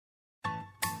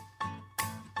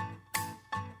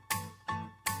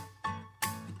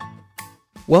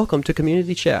Welcome to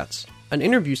Community Chats, an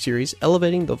interview series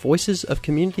elevating the voices of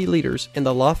community leaders in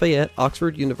the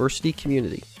Lafayette-Oxford University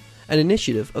community, an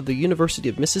initiative of the University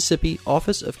of Mississippi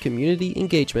Office of Community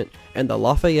Engagement and the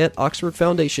Lafayette-Oxford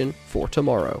Foundation for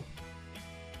Tomorrow.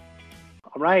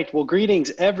 All right, well,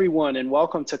 greetings everyone and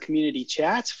welcome to Community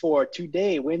Chats for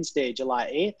today, Wednesday,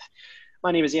 July 8th.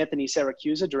 My name is Anthony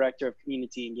Siracusa, Director of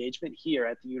Community Engagement here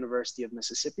at the University of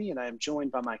Mississippi, and I am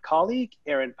joined by my colleague,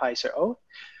 Aaron Picer-Oath,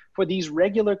 for these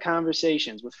regular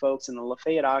conversations with folks in the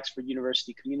Lafayette-Oxford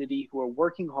University community who are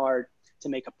working hard to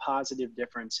make a positive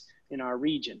difference in our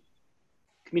region.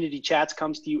 Community Chats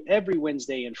comes to you every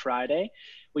Wednesday and Friday.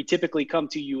 We typically come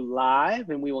to you live,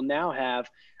 and we will now have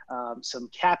some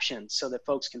captions so that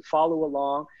folks can follow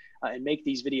along and make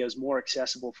these videos more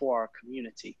accessible for our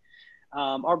community.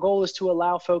 Our goal is to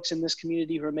allow folks in this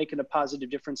community who are making a positive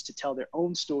difference to tell their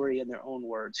own story in their own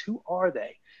words. Who are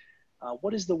they?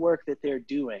 What is the work that they're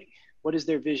doing? What is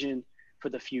their vision for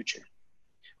the future?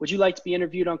 Would you like to be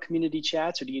interviewed on Community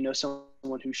Chats, or do you know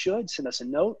someone who should? Send us a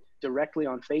note directly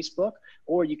on Facebook,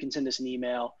 or you can send us an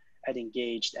email at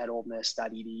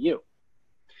engaged@olemiss.edu.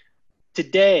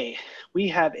 Today, we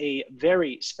have a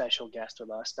very special guest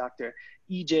with us, Dr.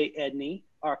 E.J. Edney,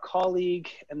 our colleague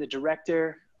and the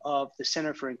director of the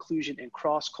Center for Inclusion and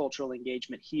Cross-Cultural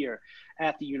Engagement here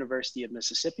at the University of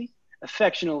Mississippi,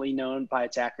 affectionately known by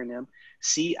its acronym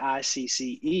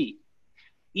CICCE.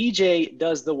 EJ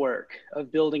does the work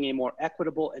of building a more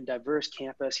equitable and diverse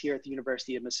campus here at the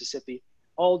University of Mississippi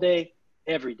all day,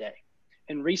 every day.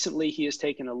 And recently, he has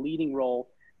taken a leading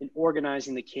role in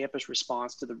organizing the campus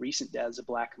response to the recent deaths of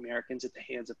Black Americans at the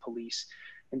hands of police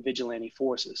and vigilante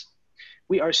forces.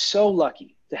 We are so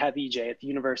lucky to have EJ at the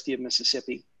University of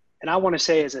Mississippi. And I want to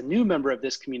say, as a new member of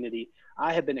this community,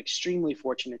 I have been extremely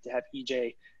fortunate to have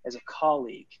EJ as a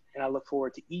colleague, and I look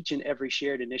forward to each and every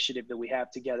shared initiative that we have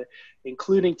together,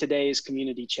 including today's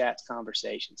Community Chats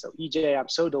conversation. So EJ, I'm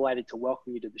so delighted to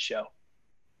welcome you to the show.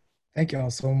 Thank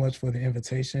y'all so much for the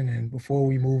invitation. And before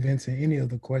we move into any of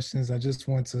the questions, I just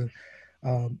want to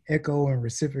echo and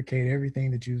reciprocate everything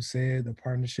that you said. The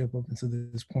partnership up until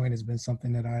this point has been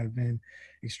something that I have been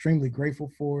extremely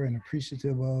grateful for and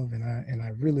appreciative of, and I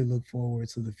really look forward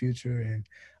to the future.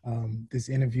 And this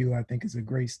interview, I think, is a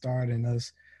great start in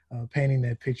us painting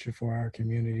that picture for our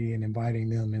community and inviting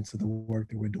them into the work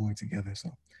that we're doing together.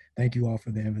 So thank you all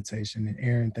for the invitation. And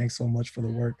Aaron, thanks so much for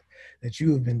the work that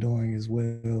you have been doing as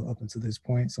well up until this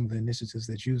point, some of the initiatives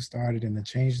that you've started and the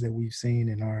change that we've seen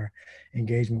in our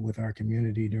engagement with our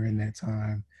community during that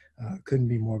time. Couldn't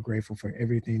be more grateful for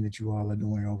everything that you all are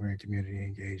doing over in community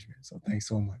engagement. So thanks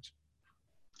so much.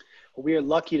 Well, we are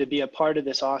lucky to be a part of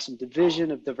this awesome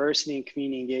division of diversity and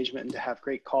community engagement and to have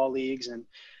great colleagues. And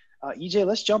EJ,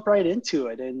 let's jump right into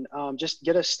it and just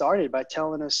get us started by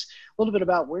telling us a little bit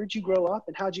about where'd you grow up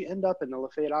and how'd you end up in the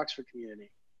Lafayette-Oxford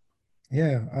community?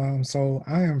 Yeah, so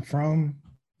I am from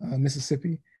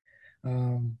Mississippi,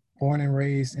 born and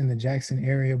raised in the Jackson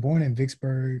area, born in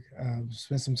Vicksburg,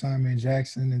 spent some time in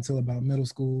Jackson until about middle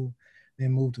school,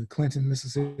 then moved to Clinton,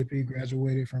 Mississippi,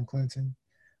 graduated from Clinton.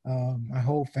 My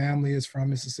whole family is from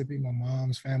Mississippi. My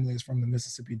mom's family is from the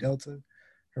Mississippi Delta.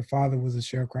 Her father was a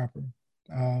sharecropper.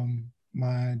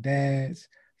 My dad's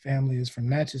family is from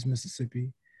Natchez,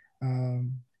 Mississippi.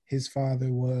 His father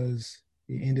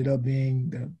he ended up being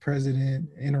the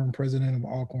interim president of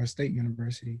Alcorn State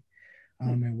University at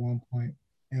one point.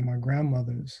 And my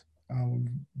grandmothers were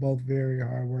both very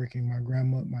hardworking. My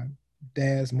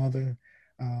dad's mother,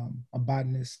 a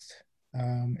botanist,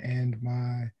 and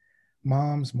my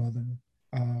mom's mother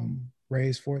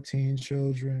raised 14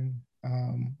 children,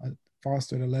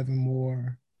 fostered 11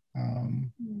 more,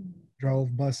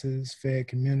 drove buses, fed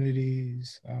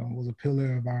communities, was a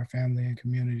pillar of our family and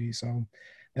community. So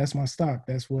that's my stock.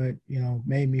 That's what,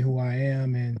 made me who I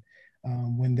am. And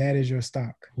when that is your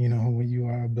stock, when you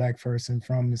are a Black person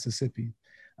from Mississippi,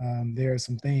 there are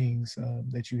some things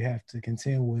that you have to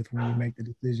contend with when you make the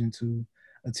decision to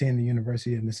attend the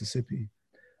University of Mississippi.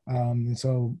 And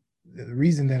so the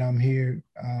reason that I'm here,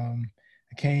 I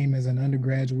came as an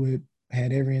undergraduate,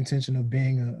 had every intention of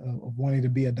of wanting to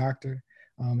be a doctor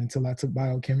until I took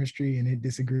biochemistry and it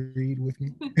disagreed with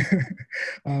me.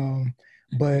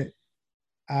 But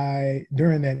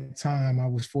during that time, I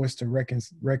was forced to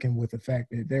reckon with the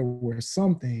fact that there were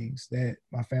some things that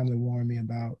my family warned me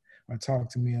about or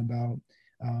talked to me about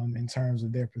in terms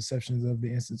of their perceptions of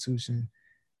the institution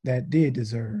that did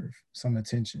deserve some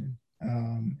attention.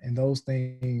 And those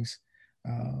things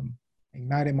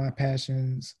ignited my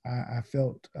passions. I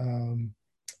felt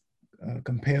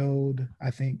compelled,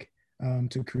 I think,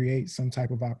 to create some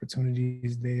type of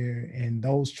opportunities there. And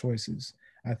those choices,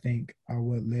 I think are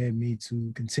what led me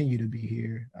to continue to be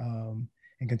here,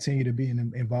 and continue to be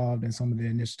involved in some of the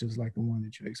initiatives like the one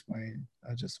that you explained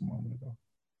just a moment ago.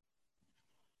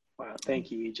 Wow, thank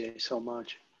you, EJ, so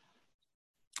much.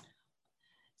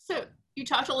 So you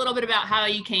talked a little bit about how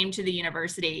you came to the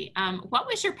university. What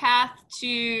was your path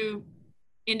to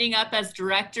ending up as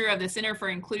director of the Center for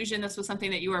Inclusion? This was something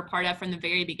that you were a part of from the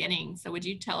very beginning. So would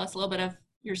you tell us a little bit of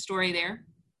your story there?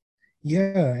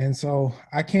 Yeah, and so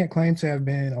I can't claim to have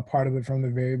been a part of it from the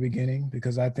very beginning,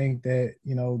 because I think that,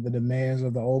 you know, the demands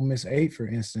of the Ole Miss 8, for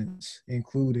instance,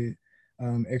 included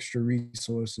extra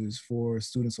resources for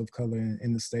students of color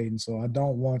in the state. And so I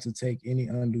don't want to take any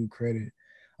undue credit.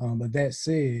 But that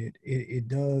said, it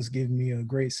does give me a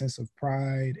great sense of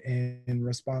pride and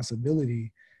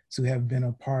responsibility to have been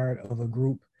a part of a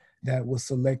group that was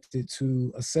selected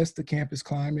to assess the campus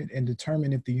climate and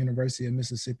determine if the University of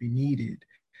Mississippi needed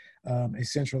a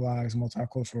centralized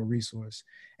multicultural resource.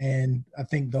 And I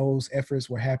think those efforts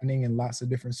were happening in lots of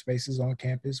different spaces on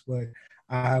campus, but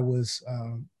I was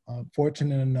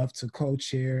fortunate enough to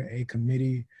co-chair a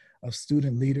committee of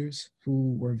student leaders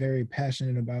who were very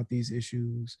passionate about these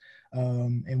issues.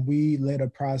 And we led a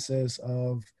process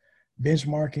of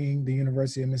benchmarking the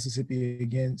University of Mississippi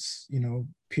against, you know,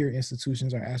 peer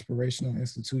institutions or aspirational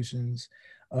institutions,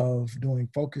 of doing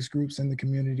focus groups in the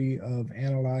community, of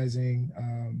analyzing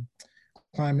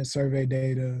climate survey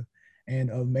data, and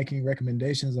of making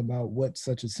recommendations about what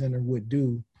such a center would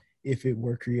do if it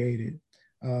were created.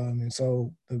 And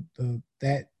so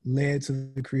that led to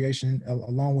the creation,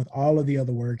 along with all of the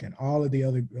other work and all of the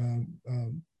other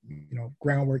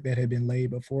groundwork that had been laid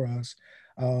before us,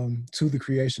 to the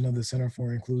creation of the Center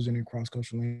for Inclusion and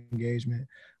Cross-Cultural Engagement.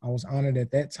 I was honored at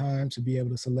that time to be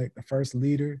able to select the first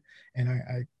leader, and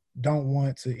I don't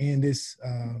want to end this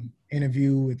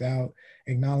interview without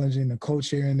acknowledging the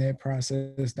co-chair in that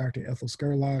process, Dr. Ethel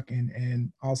Skurlock,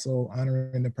 and also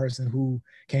honoring the person who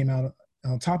came out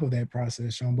on top of that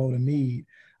process, Shambhoda Mead,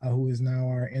 who is now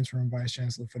our interim vice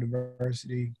chancellor for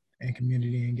diversity and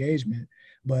community engagement.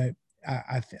 But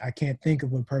I can't think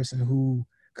of a person who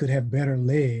could have better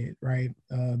led, right,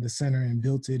 the center and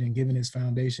built it and given its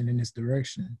foundation in this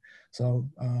direction. So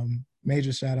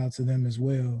major shout out to them as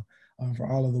well for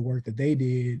all of the work that they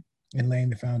did in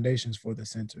laying the foundations for the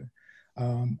center.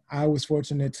 I was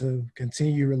fortunate to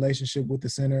continue relationship with the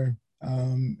center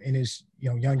in its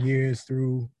young years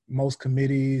through most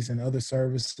committees and other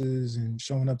services, and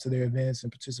showing up to their events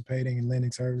and participating in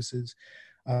lending services.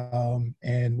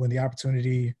 And when the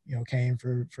opportunity came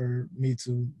for me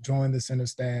to join the center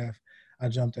staff, I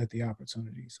jumped at the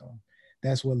opportunity. So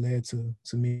that's what led to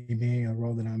me being a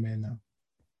role that I'm in now.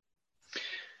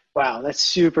 Wow, that's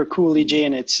super cool, EJ,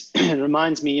 and it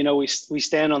reminds me, we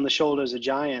stand on the shoulders of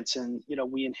giants, and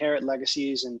we inherit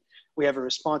legacies, and we have a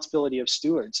responsibility of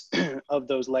stewards of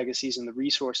those legacies and the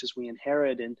resources we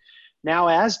inherit. And now,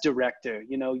 as director,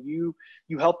 you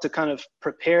help to kind of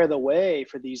prepare the way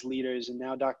for these leaders. And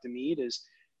now Dr. Mead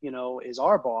is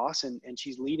our boss, and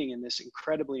she's leading in this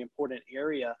incredibly important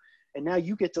area. And now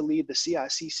you get to lead the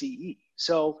CICCE.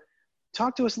 So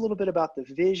talk to us a little bit about the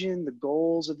vision, the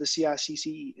goals of the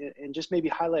CICCE, and just maybe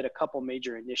highlight a couple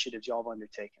major initiatives y'all have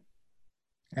undertaken.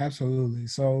 Absolutely.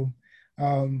 So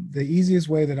the easiest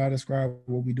way that I describe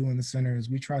what we do in the center is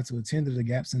we try to attend to the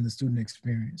gaps in the student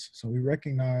experience. So we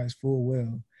recognize full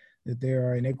well that there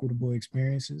are inequitable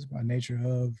experiences by nature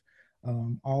of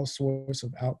all sorts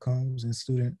of outcomes in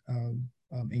student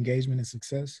engagement and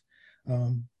success.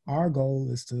 Our goal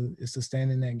is to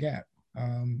stand in that gap.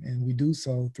 And we do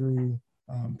so through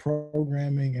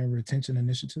programming and retention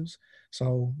initiatives.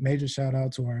 So major shout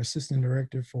out to our assistant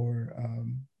director for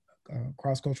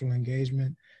cross-cultural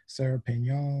engagement, Sarah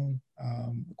Pignon,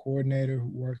 the coordinator who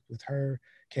worked with her,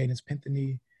 Cadence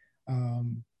Pinthony,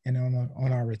 and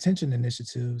on our retention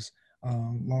initiatives,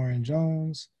 Lauren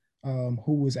Jones,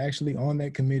 who was actually on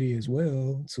that committee as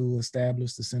well to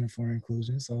establish the Center for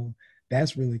Inclusion. So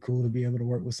that's really cool to be able to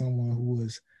work with someone who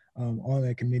was on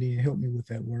that committee and help me with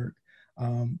that work.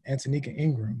 And Tanika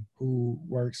Ingram, who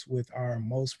works with our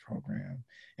MOST program.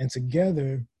 And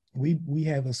together, we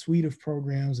have a suite of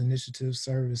programs, initiatives,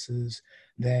 services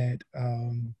that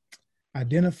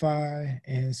identify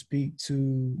and speak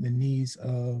to the needs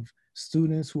of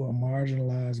students who are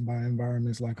marginalized by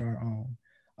environments like our own.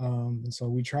 And so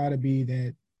we try to be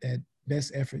that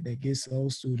best effort that gets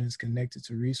those students connected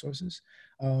to resources.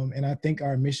 And I think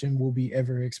our mission will be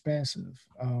ever expansive.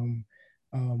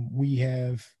 We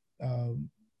have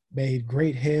made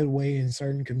great headway in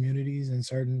certain communities and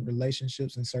certain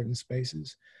relationships in certain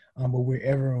spaces, but we're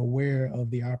ever aware of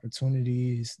the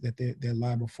opportunities that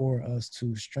lie before us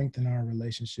to strengthen our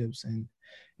relationships and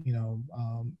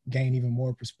gain even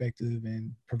more perspective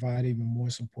and provide even more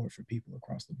support for people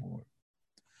across the board.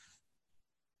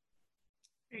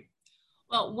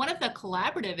 Well, one of the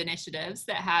collaborative initiatives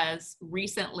that has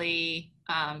recently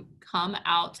come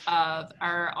out of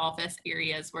our office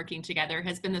areas working together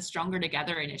has been the Stronger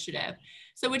Together initiative.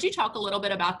 So would you talk a little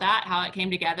bit about that, how it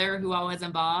came together, who all was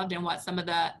involved, and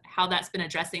how that's been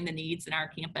addressing the needs in our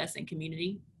campus and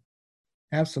community?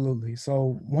 Absolutely.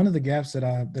 So one of the gaps that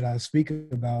I speak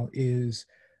about is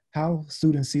how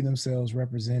students see themselves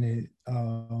represented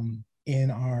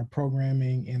in our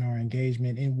programming, in our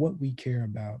engagement, in what we care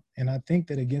about. And I think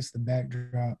that against the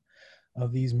backdrop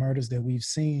of these murders that we've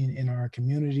seen in our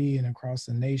community and across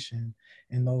the nation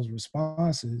and those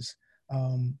responses,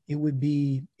 it would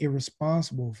be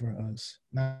irresponsible for us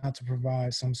not to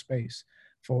provide some space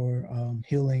for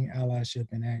healing, allyship,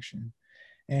 and action.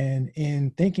 And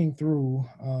in thinking through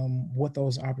what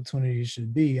those opportunities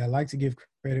should be, I like to give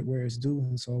credit where it's due.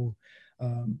 And so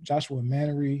Joshua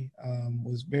Mannery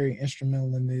was very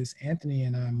instrumental in this. Anthony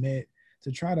and I met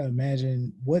to try to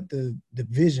imagine what the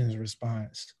division's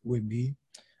response would be.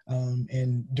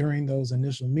 And during those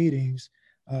initial meetings,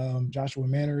 Joshua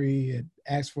Mannery had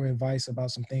asked for advice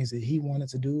about some things that he wanted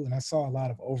to do. And I saw a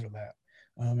lot of overlap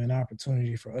and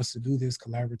opportunity for us to do this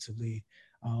collaboratively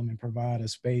and provide a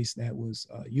space that was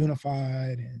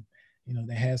unified and,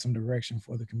 that had some direction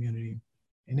for the community.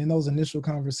 And in those initial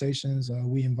conversations,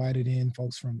 we invited in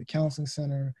folks from the Counseling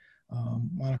Center.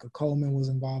 Monica Coleman was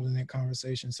involved in that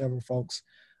conversation, several folks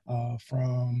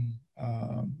from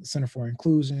the Center for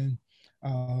Inclusion.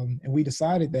 And we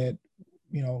decided that,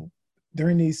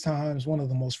 during these times, one of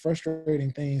the most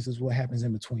frustrating things is what happens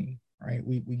in between, right?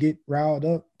 We get riled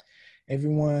up.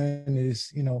 Everyone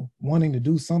is, wanting to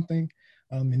do something.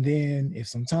 And then if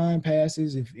some time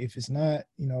passes, if it's not,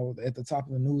 at the top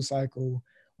of the news cycle,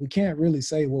 we can't really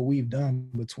say what we've done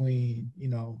between,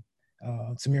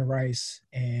 Tamir Rice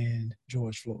and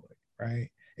George Floyd, right?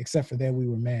 Except for that, we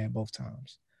were mad both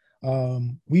times.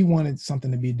 We wanted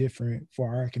something to be different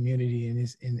for our community,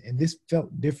 and this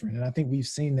felt different. And I think we've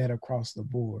seen that across the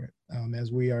board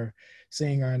as we are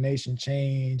seeing our nation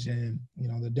change and,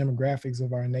 the demographics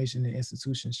of our nation and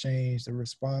institutions change. The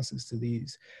responses to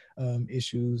these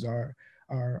issues are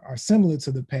similar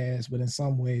to the past, but in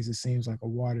some ways it seems like a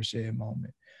watershed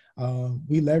moment.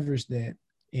 We leveraged that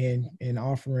in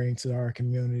offering to our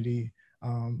community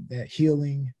that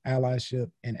healing, allyship,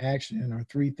 and action are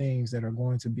three things that are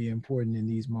going to be important in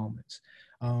these moments.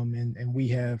 And we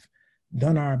have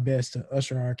done our best to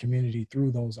usher our community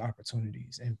through those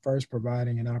opportunities, and first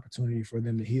providing an opportunity for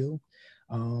them to heal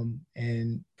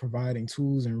and providing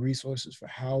tools and resources for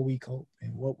how we cope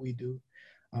and what we do.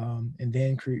 And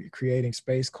then creating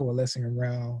space, coalescing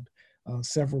around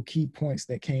several key points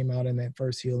that came out in that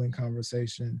first healing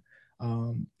conversation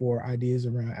for ideas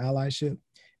around allyship,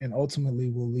 and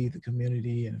ultimately will lead the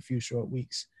community in a few short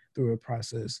weeks through a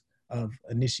process of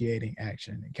initiating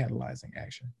action and catalyzing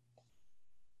action.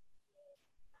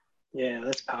 Yeah,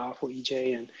 that's powerful,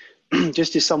 EJ. And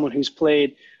just as someone who's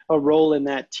played a role in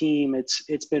that team,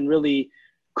 it's been really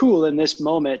cool in this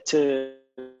moment to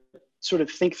sort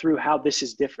of think through how this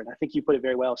is different. I think you put it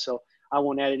very well, so I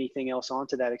won't add anything else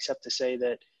onto that except to say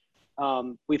that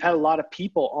we've had a lot of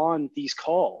people on these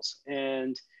calls,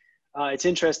 and it's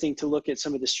interesting to look at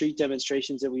some of the street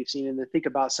demonstrations that we've seen and to think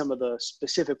about some of the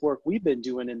specific work we've been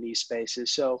doing in these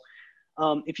spaces. So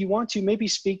if you want to maybe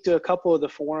speak to a couple of the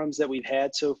forums that we've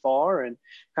had so far and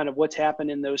kind of what's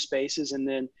happened in those spaces, and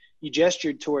then you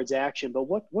gestured towards action, but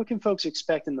what can folks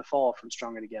expect in the fall from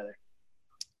Stronger Together?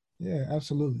 Yeah,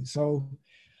 absolutely. So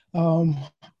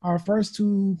our first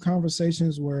two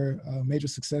conversations were major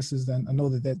successes. And I know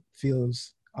that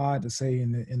feels odd to say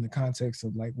in the context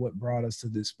of like what brought us to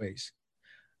this space.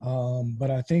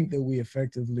 But I think that we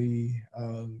effectively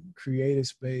created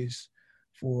space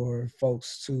for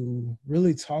folks to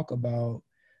really talk about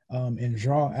and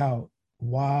draw out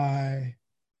why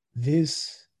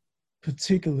this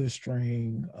particular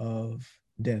string of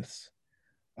deaths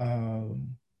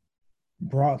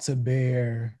brought to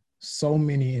bear so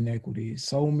many inequities,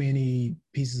 so many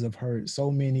pieces of hurt,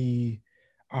 so many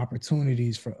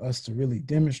opportunities for us to really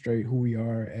demonstrate who we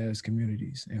are as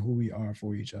communities and who we are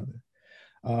for each other.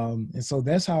 And so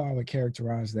that's how I would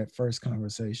characterize that first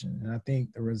conversation. And I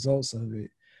think the results of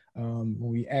it, when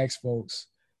we ask folks,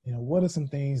 what are some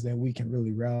things that we can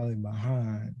really rally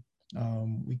behind?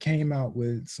 We came out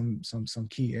with some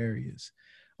key areas.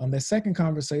 The second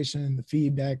conversation, the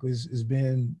feedback has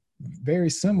been very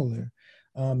similar,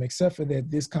 except for that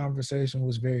this conversation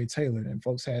was very tailored and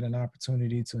folks had an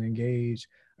opportunity to engage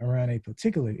around a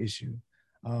particular issue.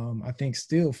 I think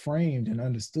still framed and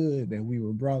understood that we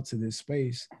were brought to this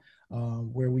space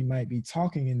where we might be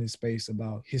talking in this space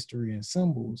about history and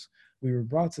symbols. We were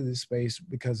brought to this space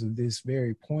because of this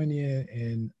very poignant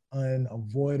and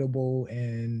unavoidable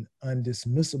and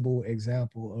undismissible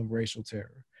example of racial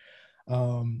terror.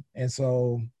 And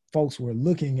so folks were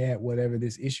looking at whatever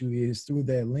this issue is through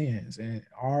that lens. And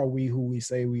are we who we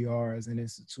say we are as an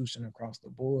institution across the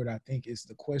board? I think it's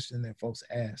the question that folks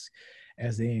ask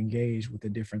as they engage with the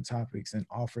different topics and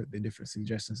offer the different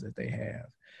suggestions that they have.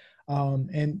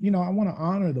 And, you know, I want to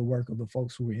honor the work of the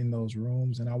folks who were in those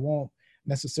rooms, and I won't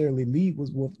necessarily lead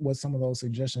with what some of those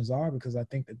suggestions are, because I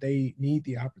think that they need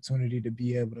the opportunity to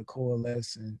be able to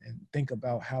coalesce and think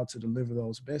about how to deliver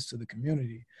those best to the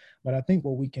community. But I think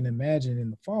what we can imagine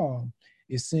in the fall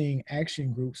is seeing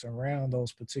action groups around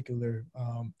those particular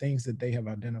things that they have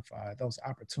identified, those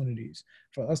opportunities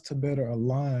for us to better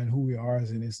align who we are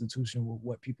as an institution with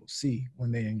what people see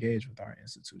when they engage with our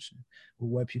institution, with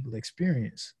what people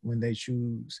experience when they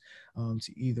choose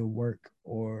to either work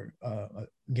or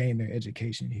gain their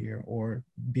education here or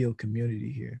build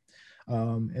community here.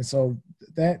 And so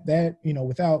that, you know,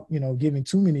 without, you know, giving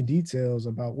too many details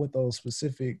about what those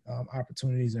specific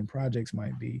opportunities and projects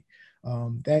might be,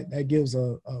 that gives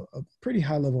a pretty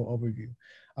high level overview.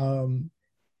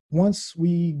 Once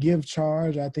we give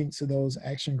charge, I think, to those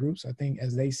action groups, I think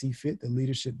as they see fit, the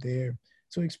leadership there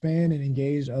to expand and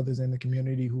engage others in the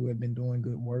community who have been doing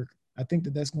good work, I think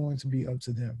that that's going to be up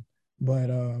to them. But,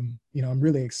 you know, I'm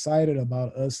really excited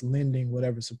about us lending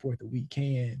whatever support that we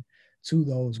can to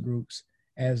those groups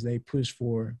as they push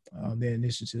for the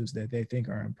initiatives that they think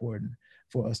are important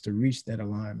for us to reach that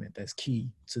alignment that's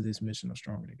key to this mission of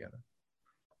Stronger Together.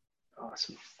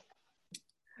 Awesome.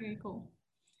 Very cool.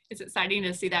 It's exciting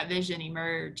to see that vision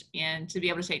emerge and to be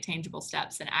able to take tangible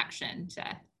steps and action to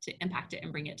impact it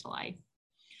and bring it to life.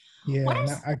 Yeah,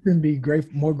 and I couldn't be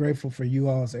more grateful for you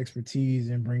all's expertise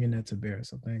in bringing that to bear.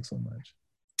 So thanks so much.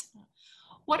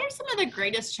 What are some of the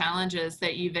greatest challenges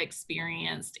that you've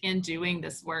experienced in doing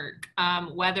this work,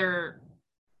 whether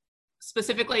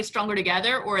specifically Stronger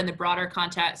Together or in the broader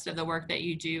context of the work that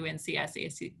you do in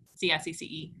CSECE?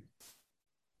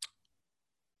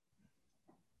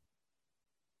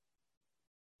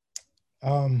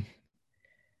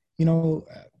 You know,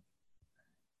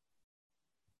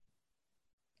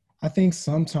 I think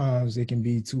sometimes it can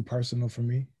be too personal for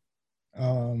me.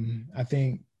 I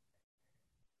think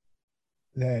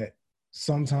that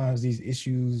sometimes these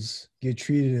issues get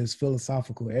treated as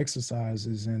philosophical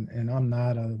exercises, and I'm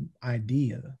not an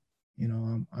idea. You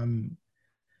know, I'm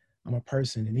a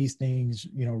person, and these things,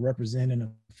 you know, represent and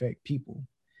affect people.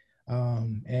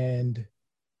 And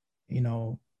you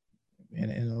know,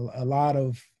 and a lot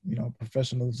of, you know,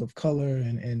 professionals of color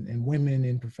and women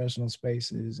in professional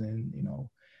spaces, and, you know,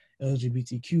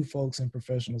 LGBTQ folks in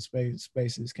professional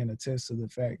spaces can attest to the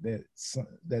fact that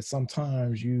that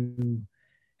sometimes you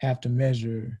have to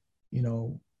measure, you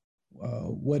know,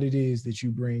 what it is that you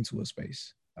bring to a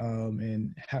space,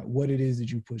 and what it is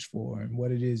that you push for, and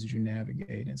what it is that you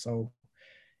navigate. And so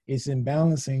it's in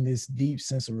balancing this deep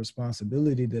sense of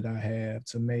responsibility that I have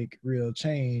to make real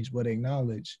change, but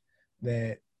acknowledge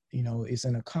that, you know, it's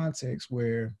in a context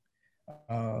where,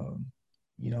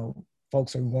 you know,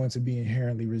 folks are going to be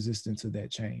inherently resistant to that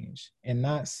change, and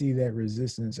not see that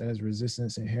resistance as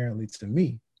resistance inherently to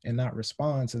me, and not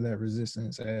respond to that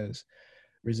resistance as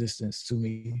resistance to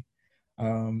me.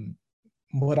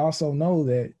 But also know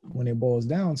that when it boils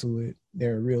down to it,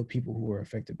 there are real people who are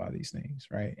affected by these things,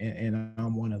 right? And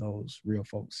I'm one of those real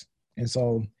folks. And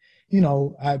so, you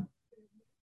know,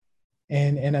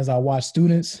 and as I watch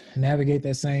students navigate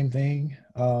that same thing,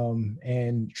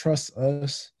 and trust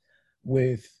us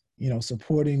with, you know,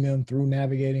 supporting them through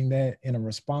navigating that in a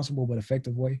responsible but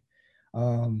effective way,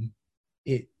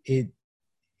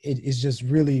 it's just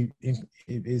really,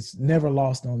 it's never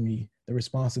lost on me the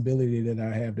responsibility that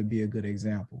I have to be a good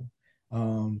example,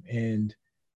 and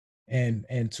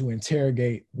to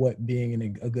interrogate what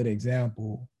being a good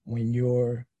example when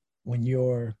your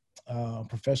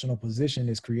professional position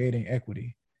is creating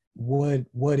equity.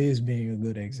 What is being a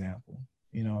good example,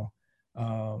 you know,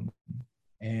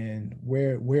 and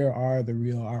where are the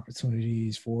real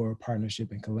opportunities for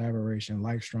partnership and collaboration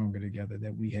like Stronger Together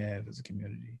that we have as a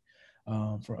community,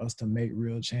 for us to make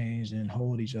real change and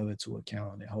hold each other to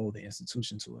account and hold the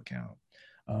institution to account,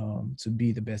 to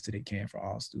be the best that it can for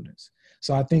all students.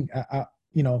 So I think,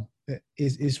 you know,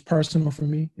 it's personal for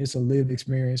me. It's a lived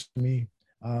experience for me.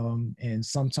 And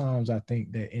sometimes I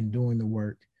think that in doing the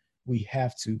work, we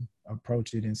have to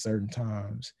approach it in certain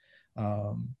times,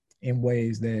 in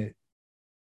ways that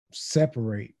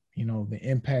separate, you know, the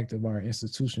impact of our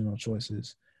institutional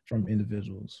choices from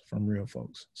individuals, from real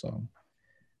folks. So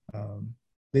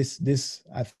this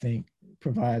I think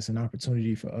provides an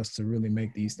opportunity for us to really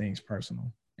make these things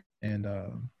personal and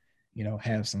you know,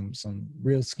 have some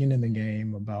real skin in the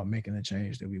game about making the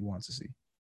change that we want to see.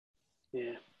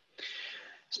 Yeah.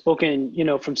 Spoken, you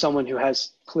know, from someone who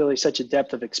has clearly such a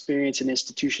depth of experience in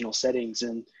institutional settings.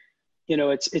 And, you know,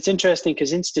 it's interesting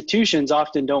because institutions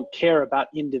often don't care about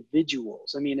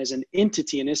individuals. I mean, as an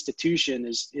entity, an institution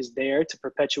is there to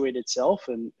perpetuate itself.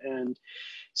 And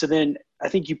so then I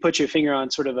think you put your finger on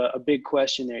sort of a big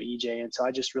question there, EJ. And so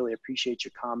I just really appreciate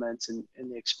your comments and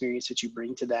the experience that you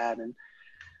bring to that. And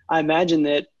I imagine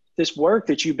that this work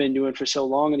that you've been doing for so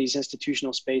long in these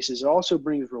institutional spaces, it also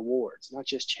brings rewards, not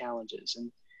just challenges. And,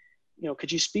 you know,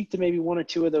 could you speak to maybe one or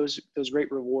two of those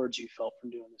great rewards you felt from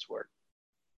doing this work?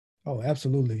 Oh,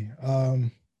 absolutely.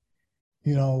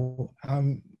 You know,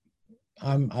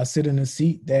 I sit in a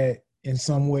seat that in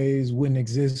some ways wouldn't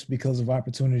exist because of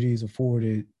opportunities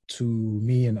afforded to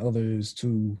me and others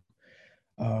to,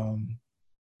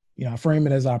 you know, I frame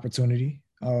it as opportunity.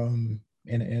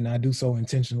 And I do so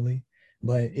intentionally,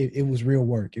 but it was real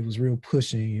work. It was real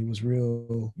pushing. It was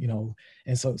real, you know,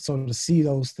 and so to see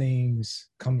those things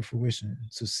come to fruition,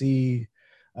 to see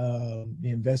the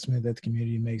investment that the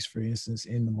community makes, for instance,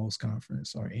 in the MOST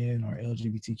conference or in our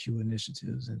LGBTQ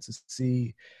initiatives, and to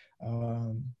see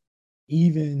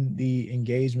even the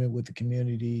engagement with the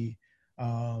community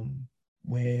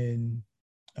when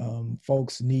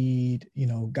folks need, you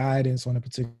know, guidance on a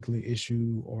particular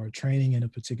issue or training in a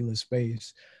particular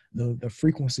space, the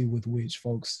frequency with which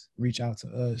folks reach out to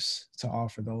us to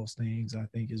offer those things, I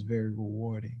think is very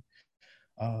rewarding.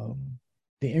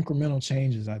 The incremental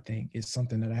changes, I think, is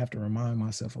something that I have to remind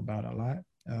myself about a lot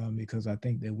because I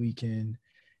think that we can,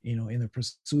 you know, in the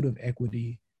pursuit of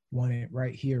equity, want it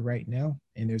right here, right now.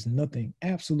 And there's nothing,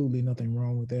 absolutely nothing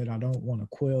wrong with that. I don't want to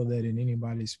quell that in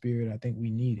anybody's spirit. I think we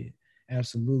need it.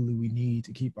 Absolutely, we need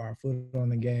to keep our foot on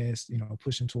the gas, you know,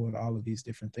 pushing toward all of these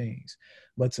different things.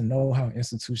 But to know how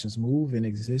institutions move and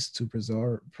exist to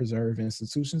preserve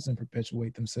institutions and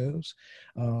perpetuate themselves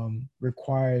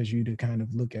requires you to kind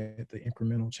of look at the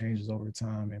incremental changes over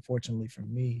time. And fortunately for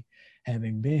me,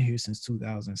 having been here since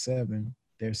 2007,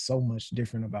 there's so much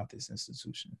different about this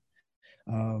institution.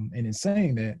 And in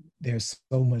saying that, there's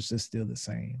so much that's still the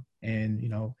same. And, you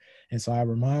know, and so I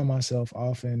remind myself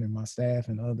often and my staff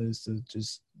and others to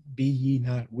just be ye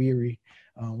not weary.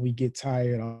 We get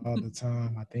tired all the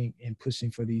time, I think, in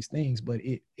pushing for these things. But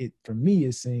it for me,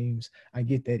 it seems I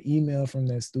get that email from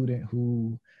that student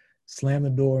who slammed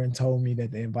the door and told me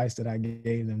that the advice that I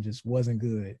gave them just wasn't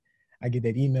good. I get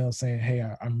that email saying, hey,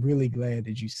 I'm really glad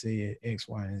that you said X,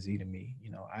 Y, and Z to me.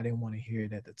 You know, I didn't want to hear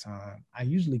it at the time. I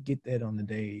usually get that on the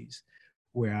days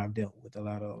where I've dealt with a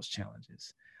lot of those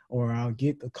challenges. Or I'll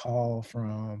get the call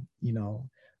from, you know,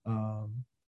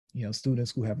 students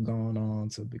who have gone on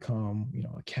to become, you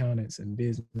know, accountants and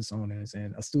business owners.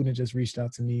 And a student just reached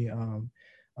out to me,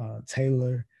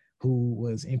 Taylor, who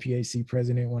was NPHC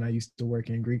president when I used to work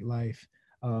in Greek life.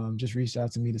 Just reached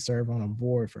out to me to serve on a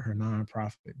board for her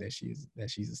nonprofit that she's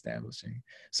establishing.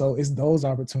 So it's those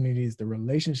opportunities, the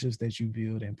relationships that you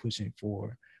build and pushing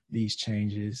for these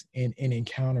changes and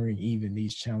encountering even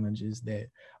these challenges that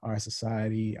our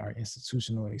society, our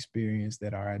institutional experience,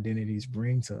 that our identities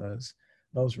bring to us.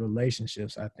 Those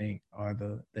relationships, I think, are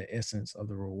the essence of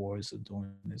the rewards of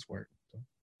doing this work.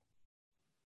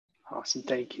 Awesome,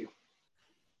 thank you.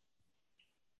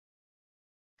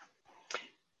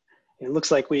 It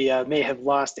looks like we may have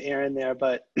lost Aaron there,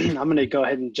 but I'm going to go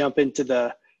ahead and jump into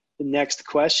the next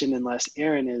question unless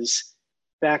Aaron is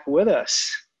back with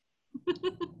us.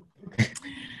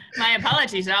 My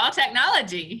apologies, all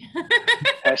technology.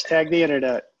 Hashtag the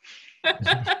internet.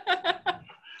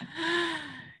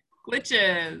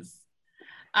 Glitches.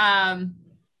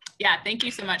 Yeah, thank you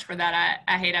so much for that.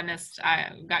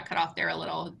 I got cut off there a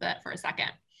little bit for a second.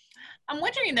 I'm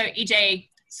wondering though, EJ,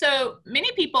 so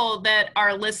many people that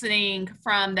are listening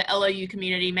from the LOU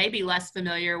community may be less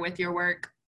familiar with your work.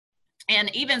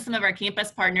 And even some of our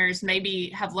campus partners maybe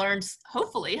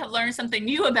hopefully have learned something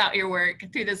new about your work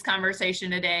through this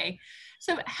conversation today.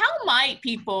 So how might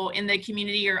people in the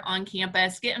community or on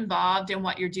campus get involved in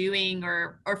what you're doing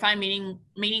or find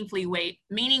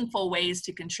meaningful ways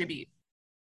to contribute?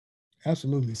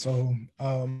 Absolutely. So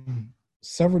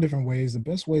several different ways. The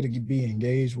best way to be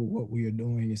engaged with what we are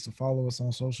doing is to follow us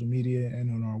on social media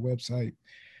and on our website.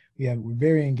 We're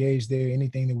very engaged there.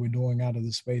 Anything that we're doing out of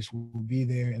the space will be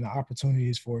there, and the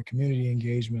opportunities for community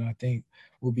engagement, I think,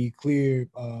 will be clearly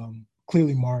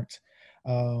marked.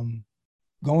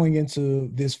 going into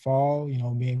this fall,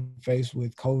 being faced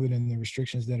with COVID and the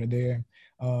restrictions that are there,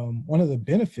 one of the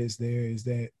benefits there is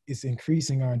that it's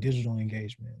increasing our digital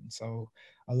engagement. So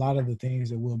a lot of the things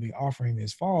that we'll be offering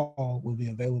this fall will be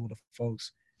available to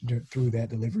folks through that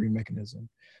delivery mechanism.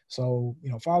 So,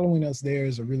 following us there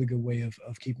is a really good way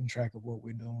of keeping track of what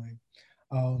we're doing.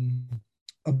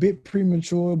 A bit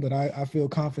premature, but I feel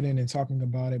confident in talking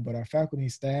about it. But our faculty,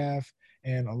 staff,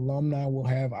 and alumni will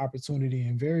have opportunity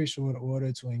in very short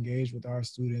order to engage with our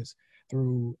students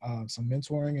through some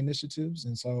mentoring initiatives.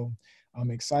 And so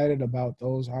I'm excited about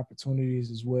those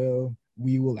opportunities as well.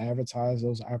 We will advertise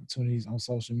those opportunities on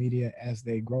social media as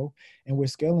they grow. And we're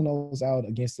scaling those out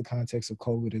against the context of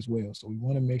COVID as well. So we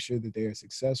want to make sure that they're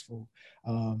successful.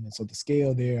 And so the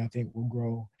scale there, I think, will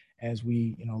grow as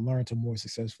we learn to more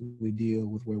successfully deal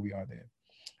with where we are there.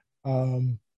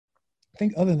 I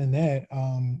think other than that,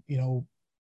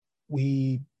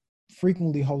 we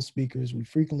frequently host speakers. We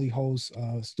frequently host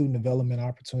student development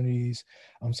opportunities.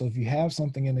 So if you have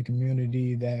something in the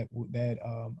community that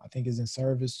I think is in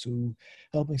service to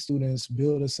helping students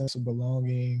build a sense of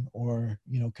belonging or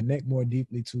connect more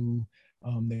deeply to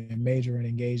their major and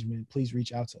engagement, please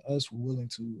reach out to us. We're willing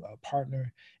to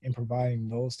partner in providing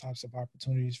those types of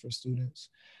opportunities for students.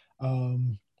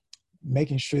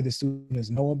 Making sure the students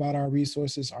know about our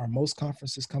resources. Our most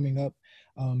conferences coming up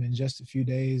in just a few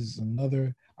days is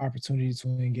another opportunity to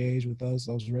engage with us.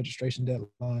 Those registration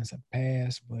deadlines have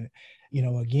passed, but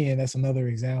again, that's another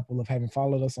example of having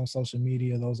followed us on social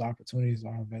media. Those opportunities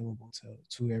are available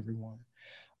to everyone.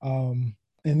 And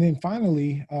then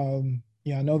finally, I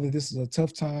know that this is a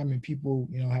tough time and people,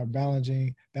 have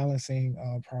balancing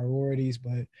priorities,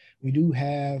 but we do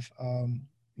have,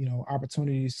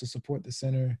 opportunities to support the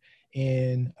center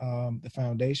in the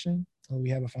foundation. So we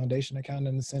have a foundation account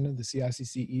in the center, the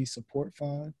CICCE Support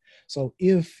Fund. So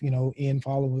if, in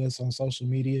following us on social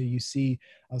media, you see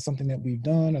something that we've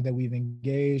done or that we've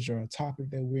engaged or a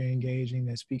topic that we're engaging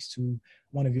that speaks to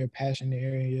one of your passion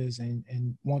areas and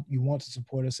you want to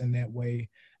support us in that way,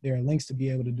 there are links to be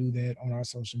able to do that on our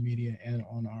social media and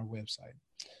on our website.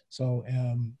 So,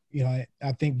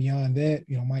 I think beyond that,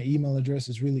 my email address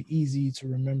is really easy to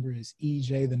remember. It's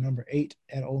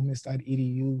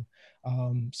ej8@olemiss.edu.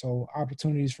 So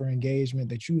opportunities for engagement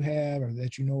that you have or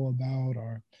that you know about,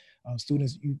 or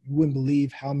students, you wouldn't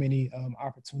believe how many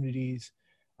opportunities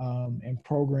and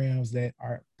programs that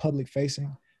are public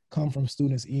facing come from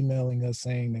students emailing us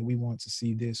saying that we want to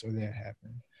see this or that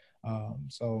happen.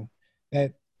 So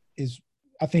that is,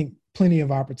 I think, plenty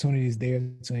of opportunities there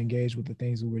to engage with the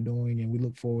things that we're doing, and we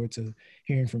look forward to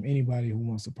hearing from anybody who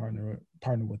wants to partner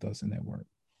with us in that work.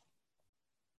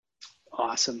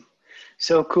 Awesome.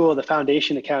 So cool. The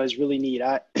foundation account is really neat.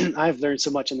 I've learned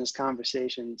so much in this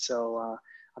conversation, so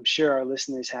I'm sure our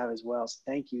listeners have as well. So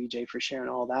thank you, EJ, for sharing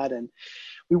all that. And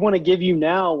we want to give you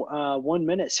now 1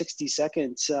 minute, 60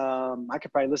 seconds. I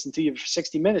could probably listen to you for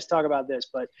 60 minutes talk about this,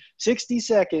 but 60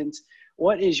 seconds.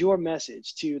 What is your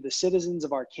message to the citizens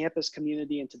of our campus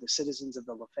community and to the citizens of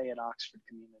the Lafayette Oxford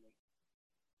community?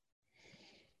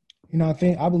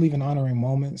 I believe in honoring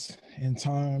moments and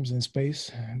times and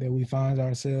space that we find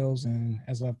ourselves. And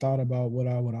as I've thought about what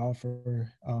I would offer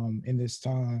in this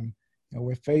time,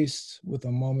 we're faced with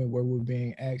a moment where we're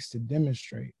being asked to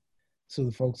demonstrate to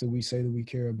the folks that we say that we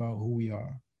care about who we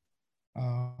are.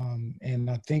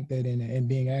 And I think that in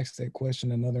being asked that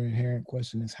question, another inherent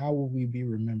question is, how will we be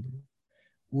remembered?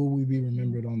 Will we be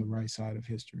remembered on the right side of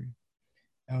history?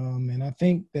 And I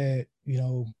think that,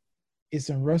 it's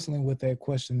in wrestling with that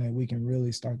question that we can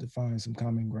really start to find some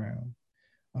common ground.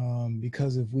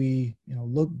 Because if we,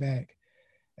 look back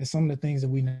at some of the things that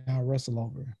we now wrestle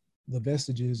over, the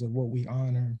vestiges of what we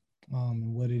honor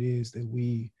and what it is that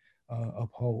we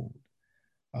uphold,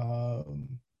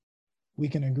 we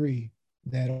can agree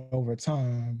that over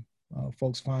time,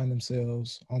 folks find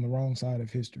themselves on the wrong side of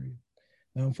history.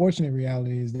 The unfortunate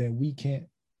reality is that we can't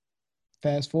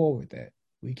fast forward that.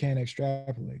 We can't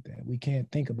extrapolate that. We can't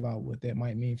think about what that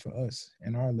might mean for us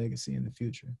and our legacy in the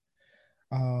future.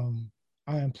 I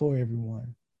implore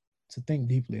everyone to think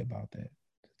deeply about that.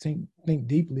 Think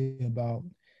deeply about,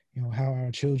 how our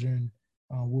children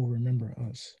will remember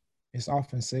us. It's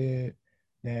often said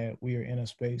that we are in a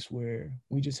space where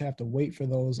we just have to wait for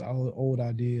those old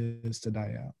ideas to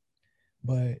die out.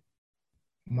 But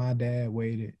my dad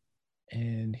waited,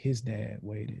 and his dad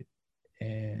waited,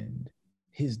 and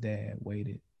his dad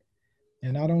waited.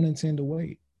 And I don't intend to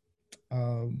wait.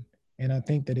 And I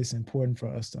think that it's important for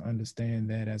us to understand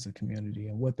that as a community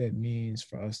and what that means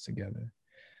for us together.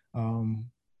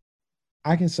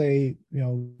 I can say,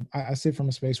 I sit from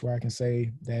a space where I can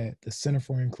say that the Center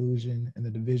for Inclusion and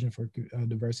the Division for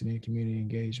Diversity and Community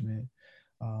Engagement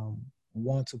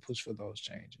want to push for those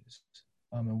changes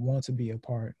and want to be a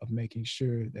part of making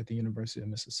sure that the University of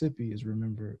Mississippi is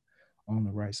remembered on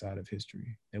the right side of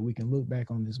history, that we can look back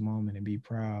on this moment and be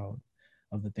proud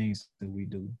of the things that we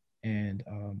do. And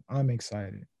I'm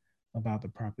excited about the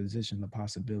proposition, the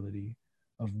possibility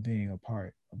of being a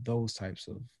part of those types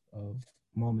of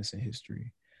moments in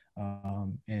history.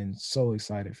 And so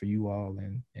excited for you all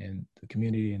and the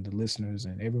community and the listeners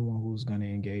and everyone who's going to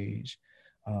engage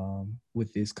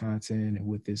with this content and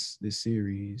with this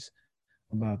series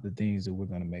about the things that we're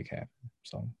going to make happen.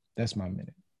 So that's my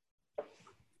minute.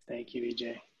 Thank you,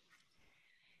 EJ.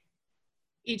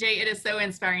 EJ, it is so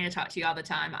inspiring to talk to you all the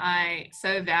time. I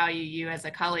so value you as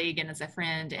a colleague and as a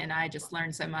friend, and I just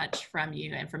learned so much from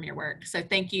you and from your work. So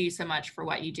thank you so much for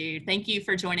what you do. Thank you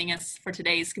for joining us for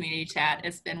today's community chat.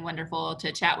 It's been wonderful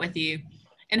to chat with you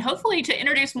and hopefully to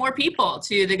introduce more people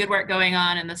to the good work going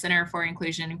on in the Center for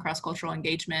Inclusion and Cross-Cultural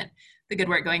Engagement, the good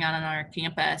work going on our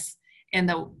campus, and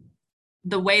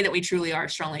the way that we truly are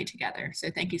strongly together. So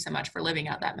thank you so much for living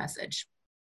out that message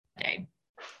today.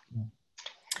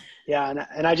 Yeah,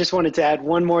 and I just wanted to add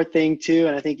one more thing too,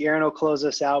 and I think Aaron will close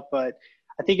us out, but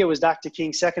I think it was Dr.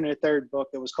 King's second or third book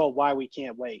that was called Why We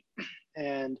Can't Wait.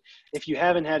 And if you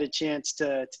haven't had a chance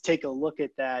to take a look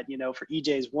at that, for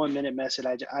EJ's 1 minute message,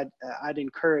 I'd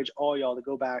encourage all y'all to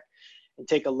go back and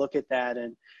take a look at that.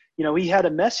 And, he had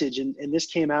a message, and this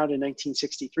came out in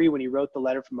 1963 when he wrote the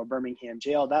letter from a Birmingham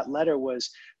jail. That letter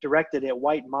was directed at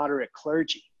white moderate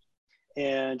clergy.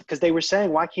 And because they were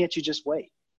saying, why can't you just wait?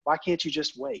 Why can't you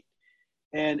just wait?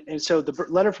 And so the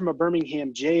letter from a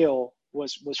Birmingham jail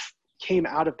came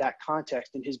out of that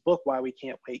context, and his book, Why We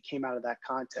Can't Wait, came out of that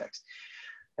context.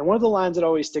 And one of the lines that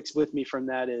always sticks with me from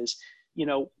that is,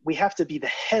 we have to be the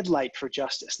headlight for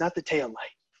justice, not the tail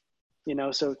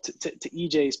light. So to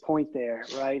EJ's point there,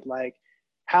 right? Like,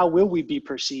 how will we be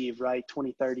perceived, right,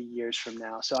 20, 30 years from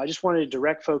now? So I just wanted to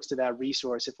direct folks to that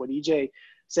resource. If what EJ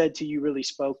said to you really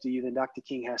spoke to you, then Dr.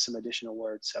 King has some additional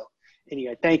words. So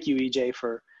anyway, thank you, EJ,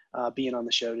 for being on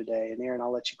the show today. And Aaron,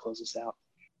 I'll let you close us out.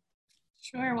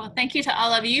 Sure. Well, thank you to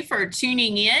all of you for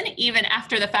tuning in, even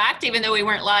after the fact, even though we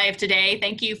weren't live today.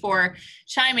 Thank you for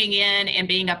chiming in and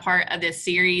being a part of this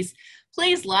series.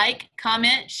 Please like,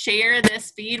 comment, share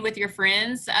this feed with your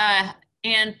friends,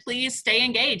 and please stay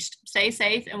engaged, stay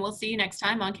safe, and we'll see you next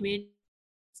time on Community.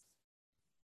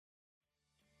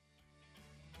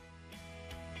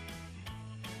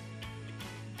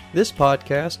 This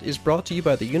podcast is brought to you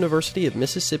by the University of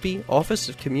Mississippi Office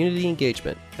of Community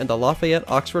Engagement and the Lafayette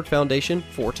Oxford Foundation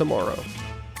for Tomorrow.